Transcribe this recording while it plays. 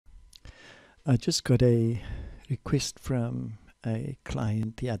I just got a request from a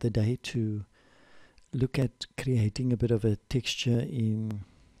client the other day to look at creating a bit of a texture in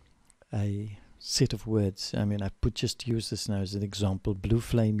a set of words. I mean, I put just use this now as an example, blue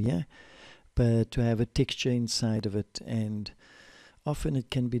flame here, but to have a texture inside of it. And often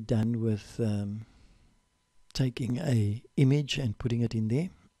it can be done with taking a image and putting it in there.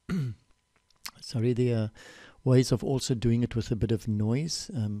 Sorry, there are ways of also doing it with a bit of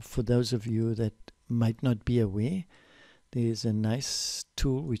noise. For those of you that might not be aware, there's a nice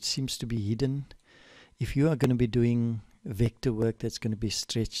tool which seems to be hidden. If you are going to be doing vector work that's going to be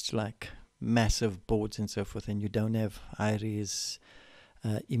stretched like massive boards and so forth, and you don't have high-res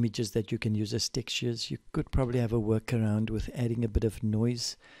images that you can use as textures, you could probably have a workaround with adding a bit of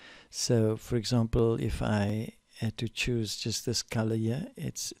noise. So, for example, if I had to choose just this color here,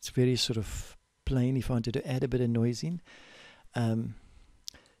 it's very sort of plain. If I wanted to add a bit of noise in,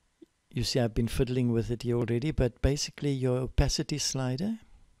 you see I've been fiddling with it here already, but basically your opacity slider,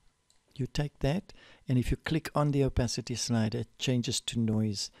 you take that, and if you click on the opacity slider, it changes to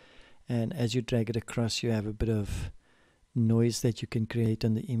noise, and as you drag it across, you have a bit of noise that you can create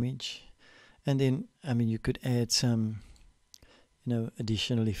on the image. And then, I mean, you could add some,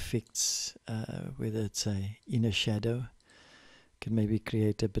 additional effects, whether it's a inner shadow, can maybe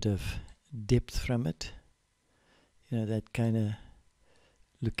create a bit of depth from it, that kind of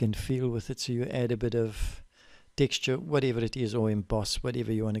look and feel with it. So you add a bit of texture, whatever it is, or emboss,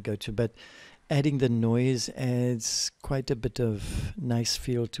 whatever you want to go to, but adding the noise adds quite a bit of nice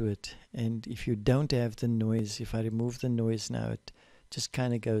feel to it. And if you don't have the noise, if I remove the noise now, it just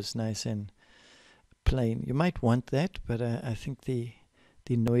kind of goes nice and plain. You might want that, but I think the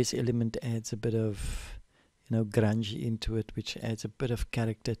noise element adds a bit of grunge into it, which adds a bit of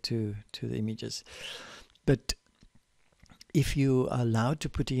character to the images. But if you are allowed to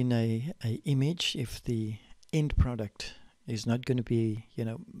put in a image, if the end product is not going to be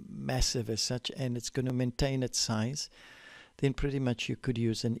massive as such, and it's going to maintain its size, then pretty much you could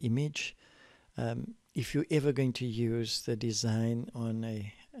use an image. If you're ever going to use the design on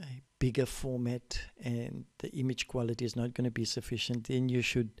a bigger format and the image quality is not going to be sufficient, then you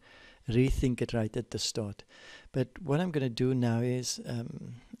should rethink it right at the start. But what I'm going to do now is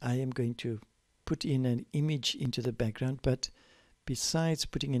I am going to put in an image into the background, but besides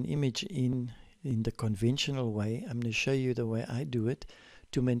putting an image in the conventional way, I'm going to show you the way I do it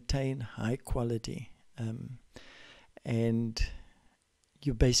to maintain high quality. And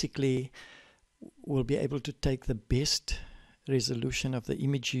you basically will be able to take the best resolution of the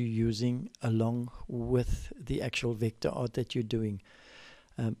image you're using along with the actual vector art that you're doing.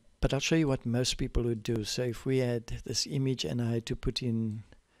 But I'll show you what most people would do. So if we had this image and I had to put in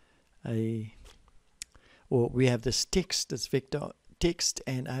or we have this text, this vector text,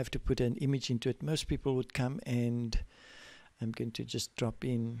 and I have to put an image into it, most people would come, and I'm going to just drop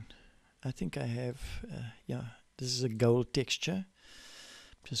in, I think I have, this is a gold texture.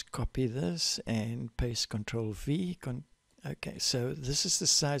 Just copy this and paste Control V. Okay, so this is the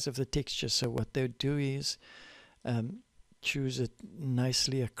size of the texture. So what they'll do is choose it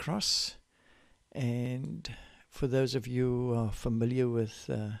nicely across. And for those of you who are familiar with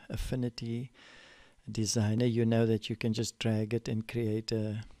Affinity Designer, you know that you can just drag it and create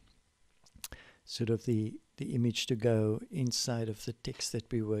a sort of the image to go inside of the text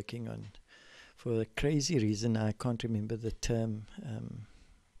that we're working on. For a crazy reason, I can't remember the term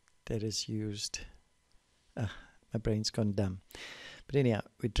that is used. My brain's gone dumb. But anyhow,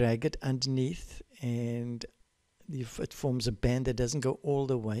 we drag it underneath, and if it forms a band that doesn't go all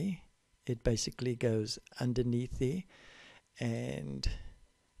the way, it basically goes underneath there, and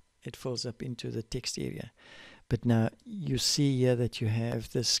it falls up into the text area. But now you see here that you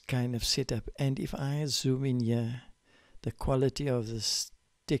have this kind of setup, and if I zoom in here, the quality of this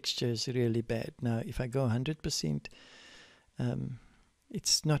texture is really bad. Now if I go 100%,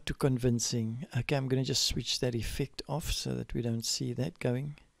 it's not too convincing. Okay, I'm going to just switch that effect off so that we don't see that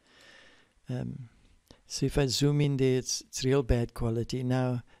going. So if I zoom in there, it's real bad quality.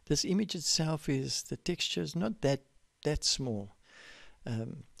 Now this image itself the texture is not that small.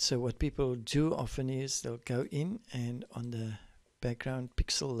 So what people do often is they'll go in, and on the background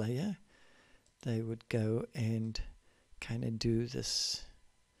pixel layer, they would go and kind of do this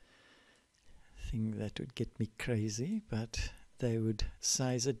thing that would get me crazy, but they would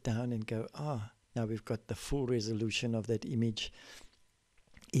size it down and go, now we've got the full resolution of that image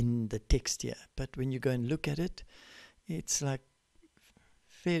in the text here. But when you go and look at it, it's like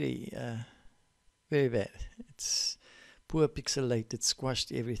very, very bad. It's poor pixelated,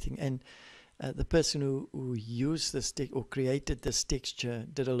 squashed everything. And the person who used this or created this texture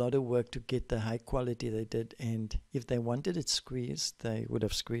did a lot of work to get the high quality they did, and if they wanted it squeezed, they would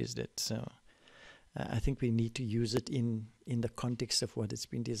have squeezed it. So I think we need to use it in the context of what it's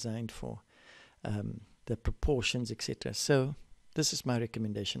been designed for, the proportions, etc. So this is my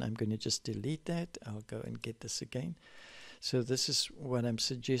recommendation. I'm going to just delete that. I'll go and get this again. So this is what I'm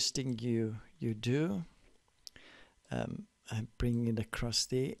suggesting you do. I'm bringing it across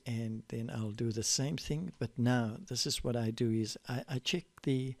there, and then I'll do the same thing. But now this is what I do is I check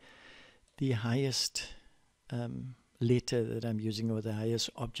the highest letter that I'm using, or the highest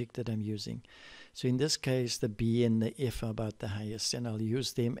object that I'm using. So in this case, the B and the F are about the highest, and I'll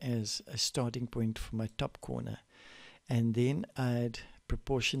use them as a starting point for my top corner. And then I'd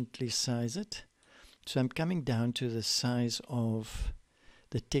proportionately size it. So I'm coming down to the size of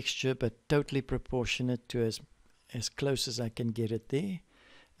the texture, but totally proportionate to as close as I can get it there.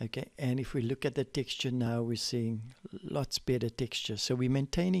 Okay, and if we look at the texture now, we're seeing lots better texture. So we're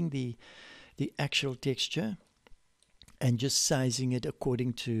maintaining the actual texture and just sizing it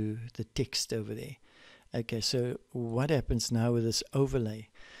according to the text over there. Okay, so what happens now with this overlay?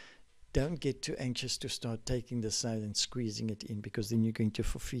 Don't get too anxious to start taking the size and squeezing it in, because then you're going to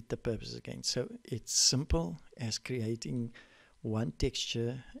forfeit the purpose again. So it's simple as creating one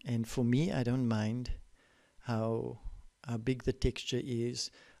texture, and for me, I don't mind how big the texture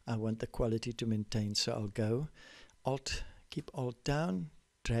is. I want the quality to maintain, so I'll go keep Alt down,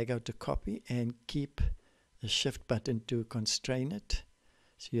 drag out the copy, and keep the Shift button to constrain it.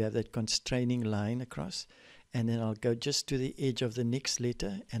 So you have that constraining line across, and then I'll go just to the edge of the next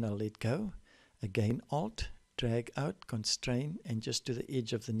letter and I'll let go. Again, Alt, drag out, constrain, and just to the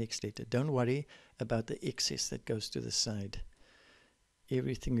edge of the next letter. Don't worry about the excess that goes to the side.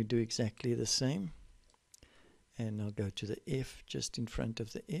 Everything we do exactly the same. And I'll go to the F just in front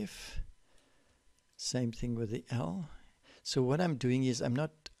of the F. Same thing with the L. So what I'm doing is I'm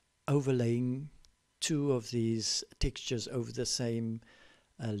not overlaying two of these textures over the same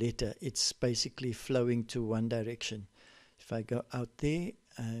letter. It's basically flowing to one direction. If I go out there,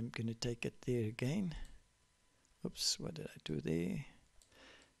 I'm going to take it there again. Oops, what did I do there?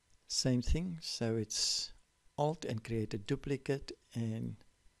 Same thing. So it's Alt and create a duplicate and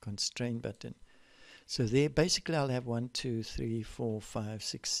constrain button. So there, basically, I'll have 1, 2, 3, 4, 5,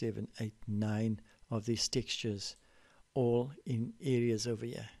 6, 7, 8, 9 of these textures, all in areas over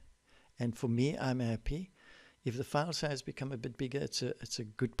here. And for me, I'm happy. If the file size become a bit bigger, it's a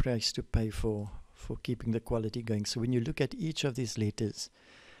good price to pay for keeping the quality going. So when you look at each of these letters,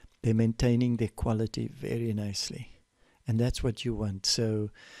 they're maintaining their quality very nicely, and that's what you want.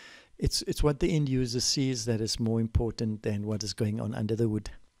 So it's what the end user sees that is more important than what is going on under the hood.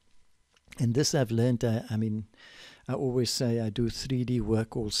 And this I've learned. I mean, I always say I do 3D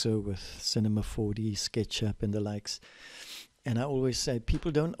work also with Cinema 4D, SketchUp, and the likes. And I always say,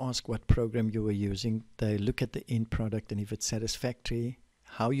 people don't ask what program you were using. They look at the end product, and if it's satisfactory,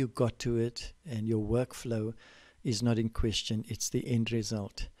 how you got to it, and your workflow is not in question. It's the end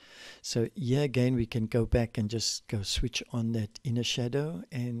result. So here again, we can go back and just go switch on that inner shadow,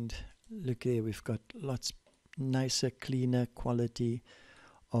 and look there, we've got lots nicer, cleaner quality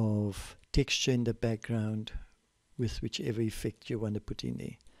of texture in the background with whichever effect you want to put in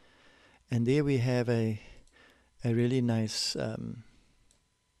there. And there we have a really nice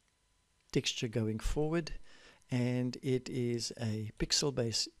texture going forward, and it is a pixel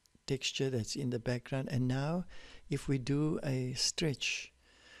based texture that's in the background. And now if we do a stretch,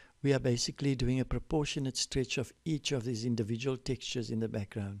 we are basically doing a proportionate stretch of each of these individual textures in the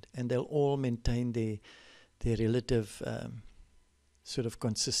background, and they'll all maintain their relative sort of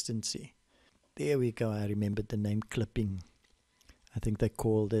consistency. There we go. I remembered the name clipping. I think they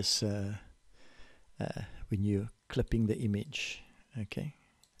call this when you're clipping the image. Okay,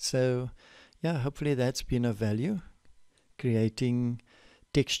 so yeah, hopefully that's been of value, creating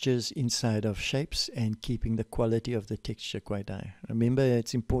textures inside of shapes and keeping the quality of the texture quite high. Remember,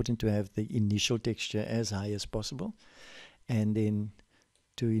 it's important to have the initial texture as high as possible, and then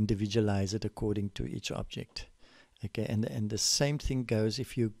to individualize it according to each object. Okay, and the same thing goes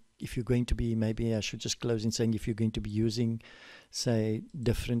if you're going to be, maybe I should just close in saying, if you're going to be using, say,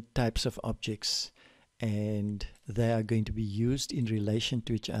 different types of objects, and they are going to be used in relation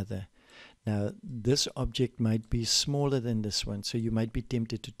to each other. Now, this object might be smaller than this one, so you might be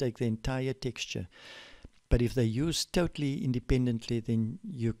tempted to take the entire texture. But if they're used totally independently, then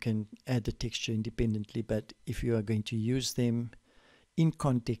you can add the texture independently. But if you are going to use them in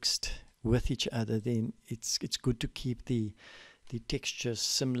context with each other, then it's good to keep the texture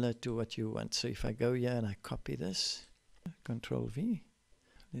similar to what you want. So if I go here and I copy this, Control V,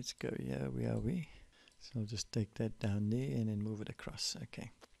 let's go here. Where are we? So I'll just take that down there and then move it across.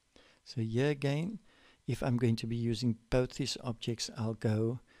 Okay. So here again, if I'm going to be using both these objects, I'll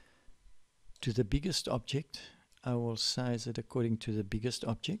go to the biggest object. I will size it according to the biggest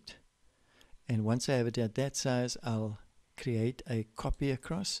object. And once I have it at that size, I'll create a copy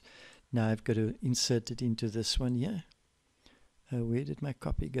across. Now I've got to insert it into this one here. Where did my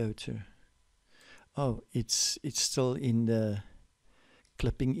copy go to? Oh, it's still in the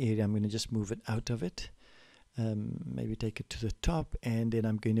clipping area. I'm going to just move it out of it. Maybe take it to the top, and then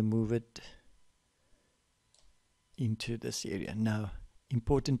I'm going to move it into this area. Now,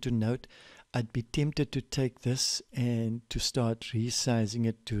 important to note, I'd be tempted to take this and to start resizing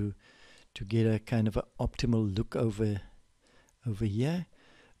it to get a kind of an optimal look over here.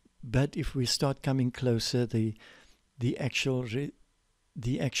 But if we start coming closer, the actual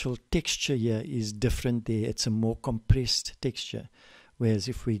texture here is different there. It's a more compressed texture. Whereas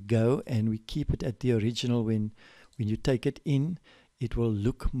if we go and we keep it at the original, when you take it in, it will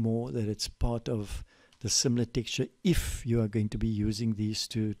look more that it's part of the similar texture if you are going to be using these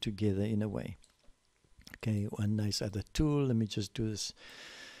two together in a way. Okay, one nice other tool. Let me just do this.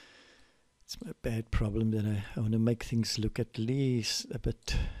 It's my bad problem that I want to make things look at least a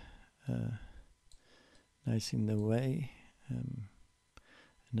bit nice in the way. I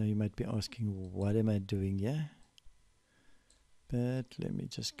know you might be asking, what am I doing here? But let me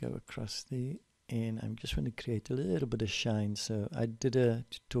just go across there, and I'm just want to create a little bit of shine. So I did a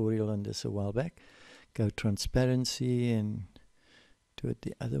tutorial on this a while back. Go transparency and do it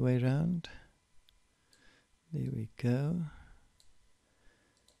the other way around. There we go.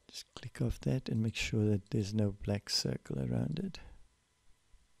 Just click off that and make sure that there's no black circle around it.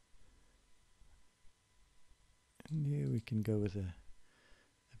 And here we can go with a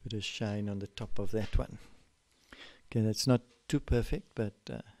bit of shine on the top of that one. Okay, that's not too perfect,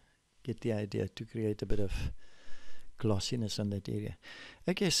 but get the idea, to create a bit of glossiness on that area.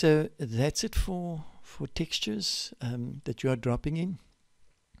 Okay, so that's it for textures that you are dropping in.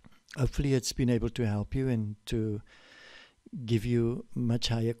 Hopefully it's been able to help you and to give you much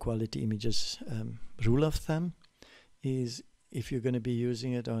higher quality images. Rule of thumb is, if you're going to be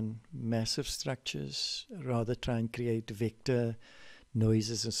using it on massive structures, rather try and create vector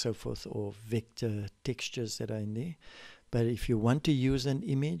noises and so forth, or vector textures that are in there. But if you want to use an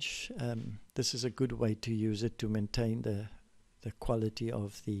image, this is a good way to use it to maintain the quality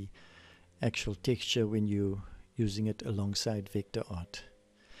of the actual texture when you're using it alongside vector art.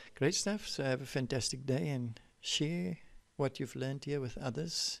 Great stuff. So have a fantastic day and share what you've learned here with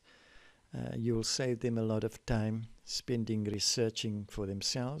others. You will save them a lot of time spending researching for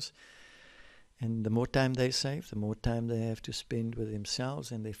themselves. And the more time they save, the more time they have to spend with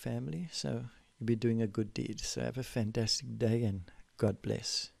themselves and their family. So you'll be doing a good deed. So have a fantastic day and God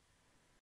bless.